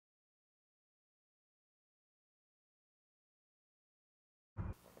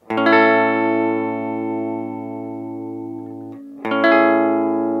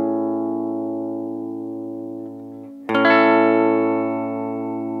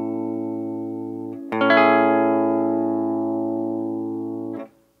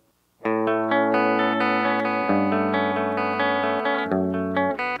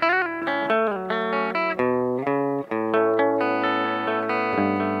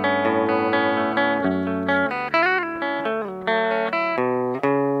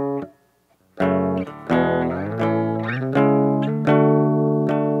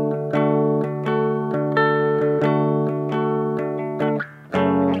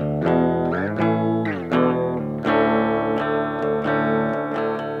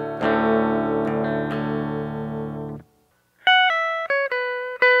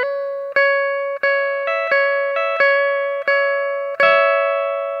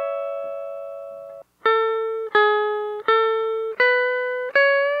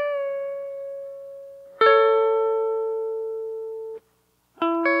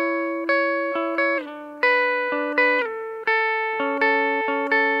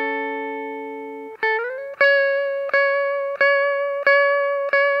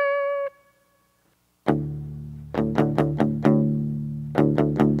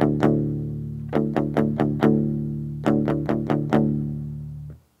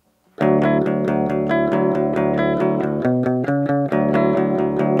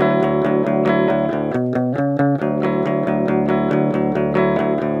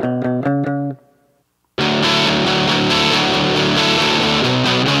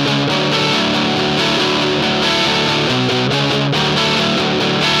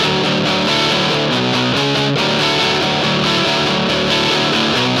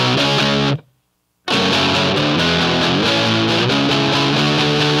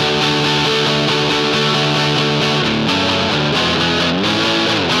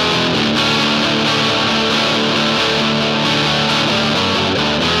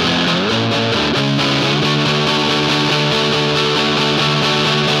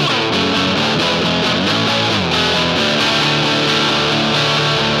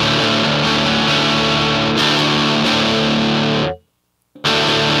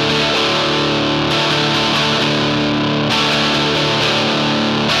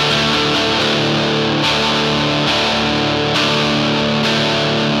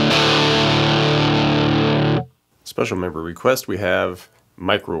Special member request, we have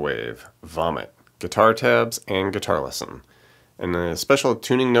microwave, vomit, guitar tabs, and guitar lesson. And a special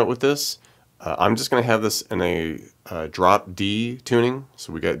tuning note with this, I'm just going to have this in a drop D tuning.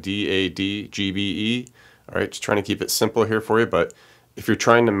 So we got D, A, D, G, B, E. All right, just trying to keep it simple here for you. But if you're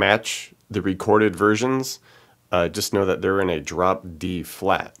trying to match the recorded versions, just know that they're in a drop D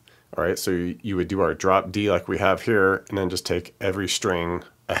flat. All right, so you would do our drop D like we have here, and then just take every string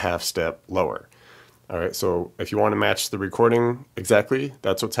a half step lower. All right, so if you want to match the recording exactly,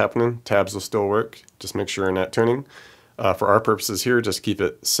 that's what's happening. Tabs will still work. Just make sure you're in that tuning. For our purposes here, just keep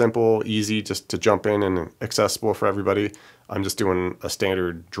it simple, easy, just to jump in and accessible for everybody. I'm just doing a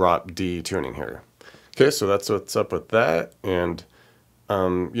standard drop D tuning here. Okay, so that's what's up with that. And,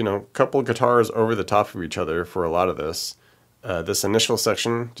 you know, a couple guitars over the top of each other for a lot of this. This initial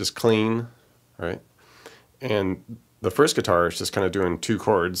section, just clean, right? And the first guitar is just kind of doing two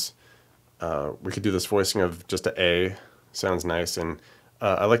chords. We could do this voicing of just an A, sounds nice, and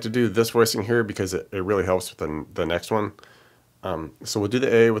I like to do this voicing here because it really helps with the next one. So we'll do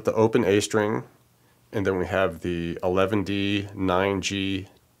the A with the open A string, and then we have the 11D, 9G,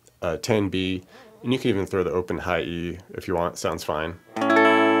 10B, and you can even throw the open high E if you want, sounds fine.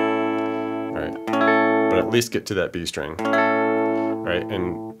 Alright, but at least get to that B string. Alright,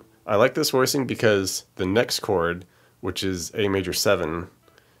 and I like this voicing because the next chord, which is A major 7,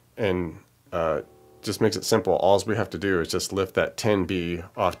 and just makes it simple. All we have to do is just lift that 10B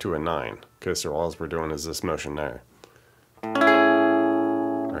off to a 9. Okay, so all we're doing is this motion there.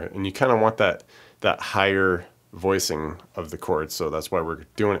 All right, and you kind of want that higher voicing of the chords, so that's why we're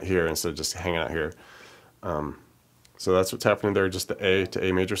doing it here instead of just hanging out here. So that's what's happening there, just the A to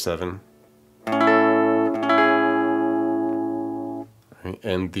A major 7. All right,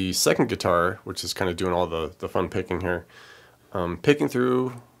 and the second guitar, which is kind of doing all the fun picking here, picking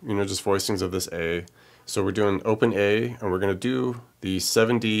through, you know, just voicings of this A. So we're doing open A, and we're going to do the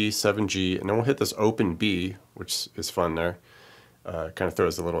 7D, 7G, and then we'll hit this open B, which is fun there. Kind of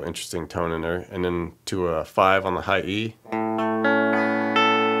throws a little interesting tone in there. And then to a 5 on the high E. All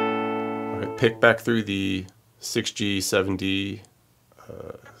right, pick back through the 6G, 7D,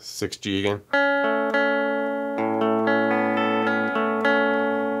 6G again.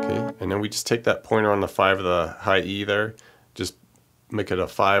 Okay, and then we just take that pointer on the 5 of the high E there, just make it a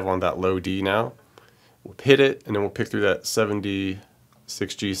 5 on that low D now. We'll hit it, and then we'll pick through that 7D,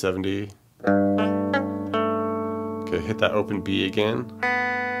 6G, 7D. Okay, hit that open B again.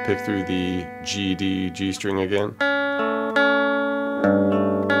 Pick through the G, D, G string again.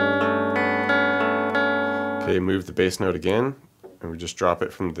 Okay, move the bass note again, and we just drop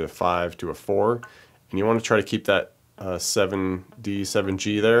it from the 5 to a 4. And you want to try to keep that 7D,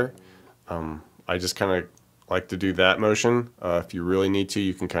 7G there. I just kind of like to do that motion. If you really need to,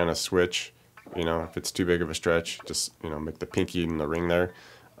 you can kind of switch. You know, if it's too big of a stretch, just, you know, make the pinky in the ring there.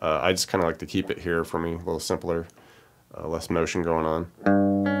 I just kind of like to keep it here for me, a little simpler, less motion going on.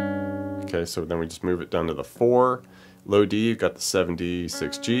 Okay, so then we just move it down to the 4. Low D, you've got the 7D,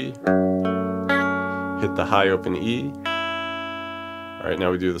 6G. Hit the high open E. All right, now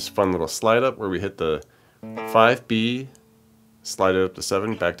we do this fun little slide up where we hit the 5B, slide it up to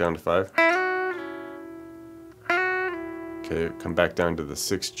 7, back down to 5. Okay, come back down to the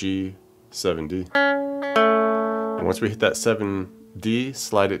 6G, 7D. And once we hit that 7D,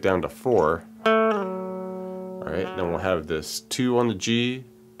 slide it down to 4. Alright, then we'll have this 2 on the G,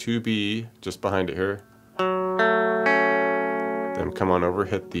 2B just behind it here. Then come on over,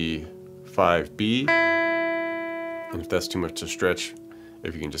 hit the 5B. And if that's too much to stretch,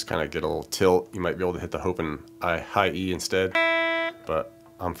 if you can just kind of get a little tilt, you might be able to hit the open high E instead. But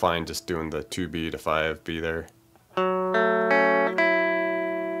I'm fine just doing the 2B to 5B there.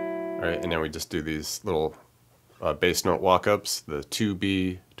 Alright, and now we just do these little bass note walk-ups, the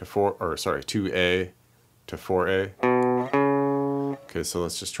 2B to 4, or sorry, 2A to 4A. Okay, so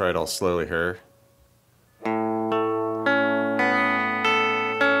let's just try it all slowly here.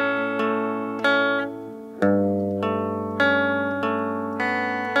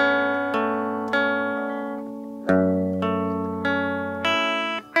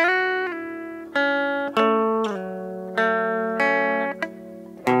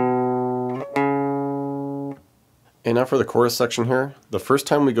 And now for the chorus section here. The first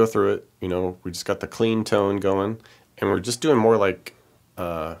time we go through it, you know, we just got the clean tone going, and we're just doing more like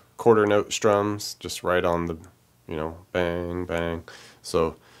quarter note strums, just right on the, you know, bang, bang.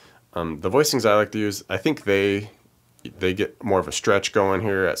 So the voicings I like to use, I think they get more of a stretch going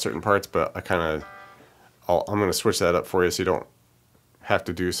here at certain parts, but I'm going to switch that up for you so you don't have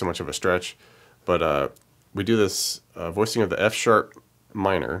to do so much of a stretch. But we do this voicing of the F sharp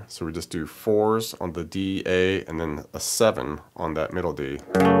minor, so we just do 4s on the D, A, and then a 7 on that middle D.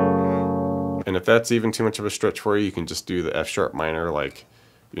 And if that's even too much of a stretch for you, you can just do the F sharp minor, like,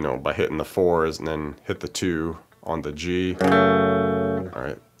 you know, by hitting the 4s and then hit the 2 on the G.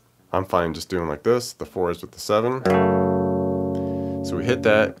 Alright, I'm fine just doing like this, the 4s with the 7. So we hit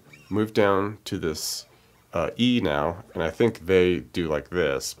that, move down to this E now, and I think they do like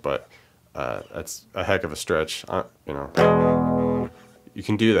this, but that's a heck of a stretch. You know, you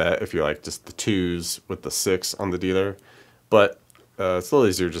can do that if you like just the 2s with the 6 on the D there, but it's a little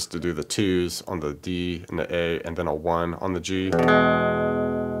easier just to do the 2s on the D and the A, and then a 1 on the G.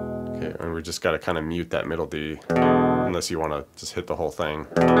 Okay, and we just got to kind of mute that middle D, unless you want to just hit the whole thing.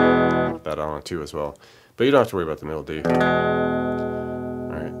 That on a 2 as well, but you don't have to worry about the middle D.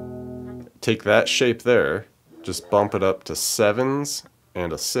 Take that shape there, just bump it up to 7s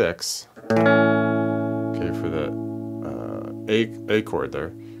and a 6. Okay, for that A chord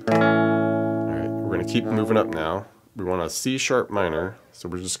there. Alright, we're going to keep moving up now. We want a C sharp minor, so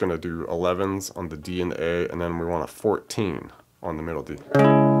we're just going to do 11s on the D and the A, and then we want a 14 on the middle D.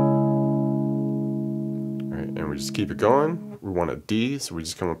 Alright, and we just keep it going. We want a D, so we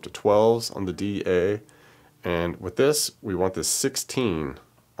just come up to 12s on the D, A, and with this, we want this 16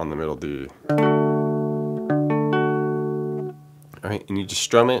 on the middle D. Alright, and you just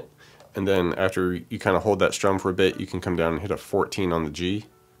strum it, and then after you kind of hold that strum for a bit, you can come down and hit a 14 on the G.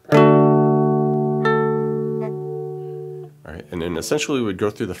 Alright, and then essentially we would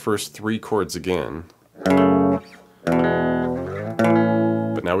go through the first 3 chords again. But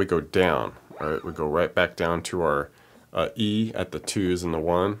now we go down. Alright, we go right back down to our E at the 2s and the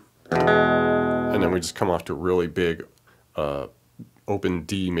 1. And then we just come off to a really big open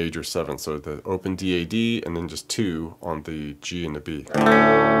D major 7, so the open D, A, D, and then just 2 on the G and the B.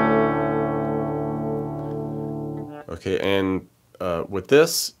 Okay, and with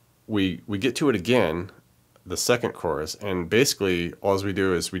this, we get to it again, the second chorus, and basically all we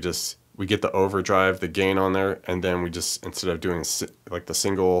do is we get the overdrive, the gain on there, and then we just, instead of doing like the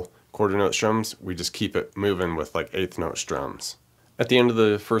single quarter note strums, we just keep it moving with like 8th note strums. At the end of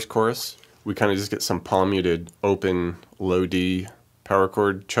the first chorus, we kind of just get some palm muted open low D power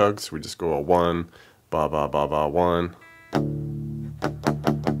chord chugs. We just go a 1, ba ba ba ba 1.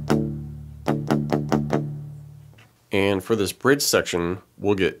 And for this bridge section,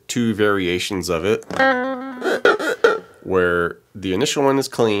 we'll get 2 variations of it, where the initial one is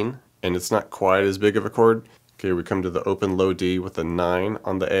clean and it's not quite as big of a chord. Okay, we come to the open low D with a 9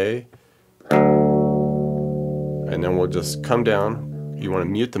 on the A, and then we'll just come down. You want to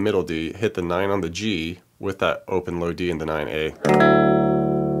mute the middle D, hit the 9 on the G with that open low D and the 9A.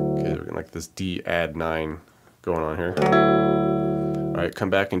 Okay, we're getting like this D add 9 going on here. Alright, come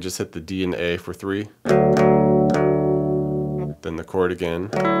back and just hit the D and the A for 3. Then the chord again.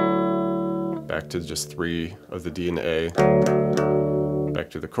 Back to just 3 of the D and the A. Back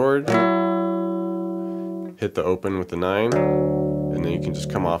to the chord. Hit the open with the 9. And then you can just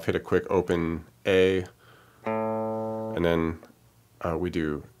come off, hit a quick open A. And then we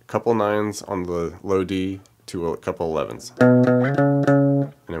do a couple 9s on the low D to a couple 11s.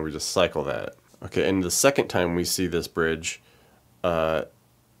 And then we just cycle that. Okay, and the second time we see this bridge,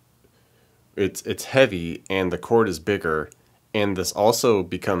 it's heavy and the chord is bigger, and this also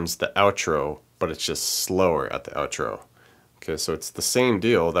becomes the outro, but it's just slower at the outro. Okay, so it's the same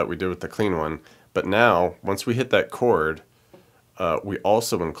deal that we did with the clean one, but now once we hit that chord, we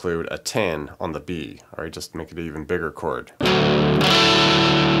also include a 10 on the B. Alright, just make it an even bigger chord.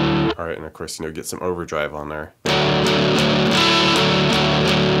 Alright, and of course, you know, get some overdrive on there.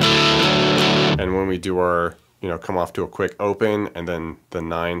 And when we do our, you know, come off to a quick open and then the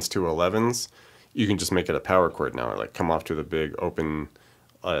 9s to 11s, you can just make it a power chord now. Like come off to the big open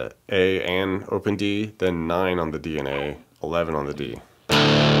A and open D, then 9 on the D and A, 11 on the D.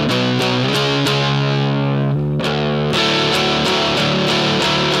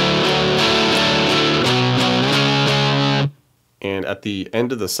 And at the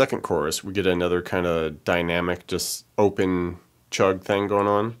end of the second chorus, we get another kind of dynamic, just open chug thing going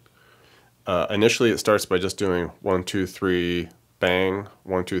on. Initially, it starts by just doing 1, 2, 3, bang,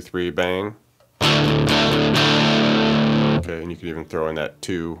 1, 2, 3, bang. Okay, and you can even throw in that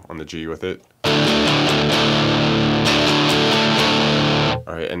 2 on the G with it.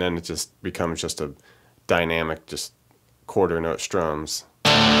 Alright, and then it just becomes just a dynamic, just quarter note strums.